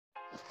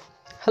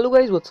Hello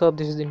guys, what's up?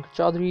 This is Dinkar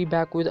Chaudhary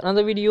back with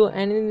another video,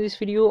 and in this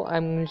video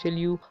I'm going to tell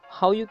you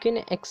how you can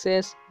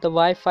access the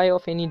Wi-Fi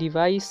of any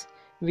device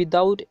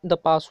without the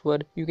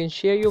password. You can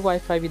share your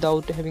Wi-Fi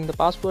without having the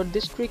password.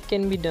 This trick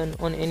can be done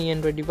on any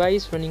Android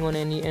device running on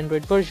any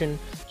Android version.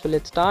 So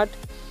let's start.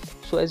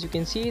 So as you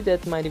can see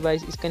that my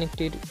device is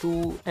connected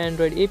to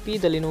Android AP,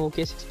 the Lenovo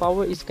K6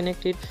 Power is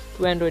connected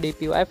to Android AP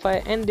Wi-Fi,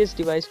 and this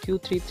device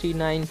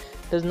Q339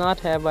 does not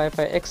have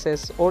Wi-Fi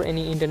access or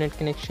any internet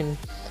connection.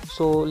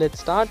 So let's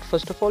start.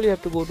 First of all, you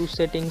have to go to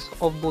settings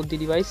of both the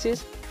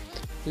devices.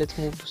 Let's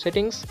move to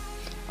settings.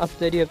 After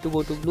that, you have to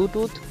go to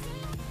Bluetooth.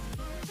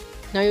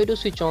 Now you have to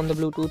switch on the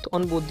Bluetooth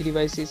on both the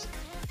devices.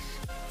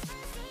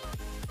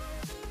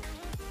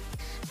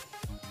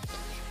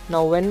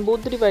 Now when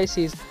both the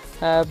devices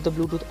have the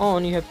Bluetooth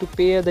on, you have to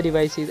pair the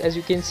devices. As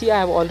you can see, I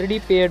have already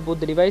paired both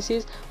the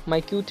devices. My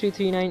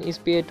Q339 is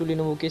paired to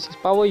Lenovo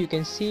K6 Power. You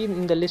can see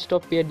in the list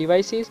of paired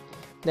devices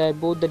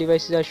that both the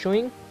devices are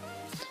showing.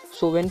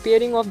 So when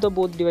pairing of the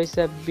both devices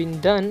have been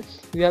done,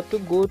 you have to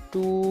go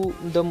to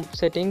the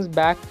settings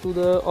back to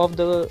the on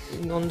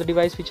the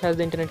device which has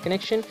the internet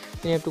connection.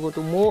 Then you have to go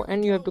to more,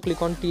 and you have to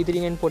click on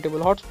tethering and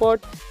portable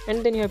hotspot,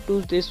 and then you have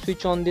to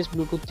switch on this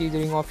Bluetooth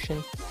tethering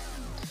option.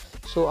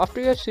 So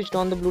after you have switched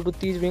on the Bluetooth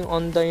tethering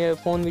on the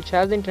phone which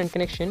has the internet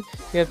connection,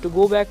 you have to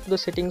go back to the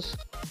settings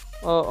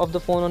of the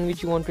phone on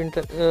which you want to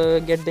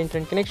get the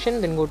internet connection.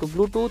 Then go to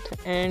Bluetooth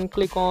and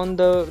click on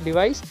the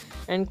device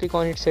and click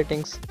on its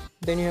settings.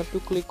 Then you have to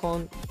click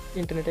on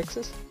internet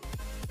access.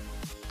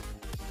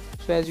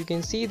 So as you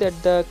can see that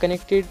the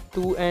connected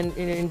to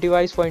an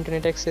device for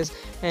internet access,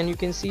 and you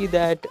can see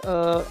that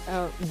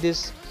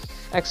this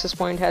access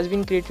point has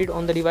been created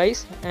on the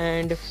device,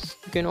 and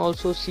you can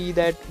also see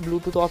that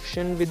Bluetooth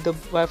option with the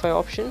Wi-Fi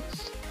option,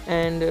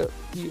 and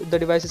the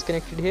device is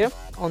connected here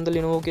on the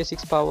Lenovo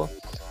K6 Power.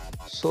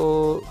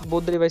 So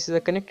both the devices are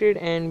connected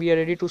and we are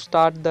ready to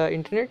start the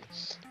internet.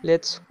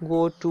 Let's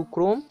go to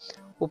Chrome,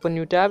 open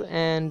new tab,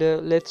 and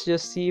let's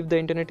just see if the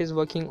internet is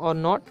working or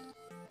not.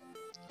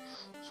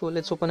 So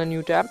let's open a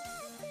new tab.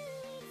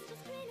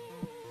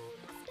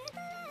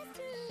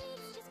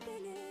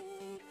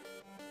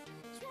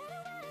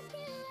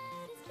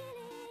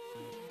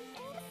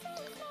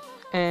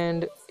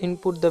 And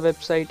input the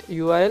website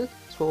URL.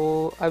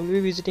 So I will be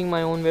visiting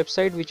my own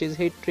website, which is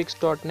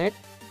hittricks.net.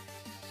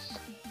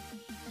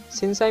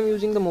 Since I'm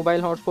using the mobile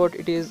hotspot,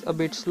 it is a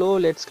bit slow.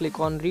 Let's click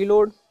on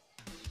reload.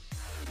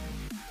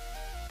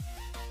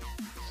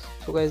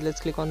 So guys,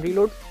 let's click on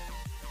reload.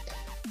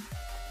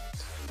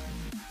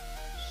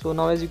 So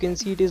now as you can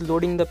see, it is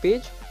loading the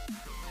page.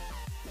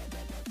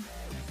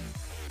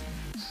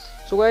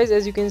 So guys,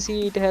 as you can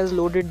see, it has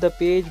loaded the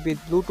page with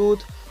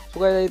Bluetooth. So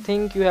guys, I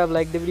think you have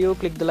liked the video.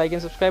 Click the like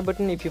and subscribe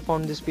button if you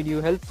found this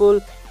video helpful,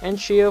 and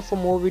share for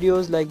more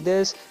videos like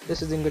this.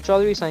 This is Dinkar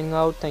Chaudhary signing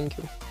out. Thank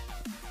you.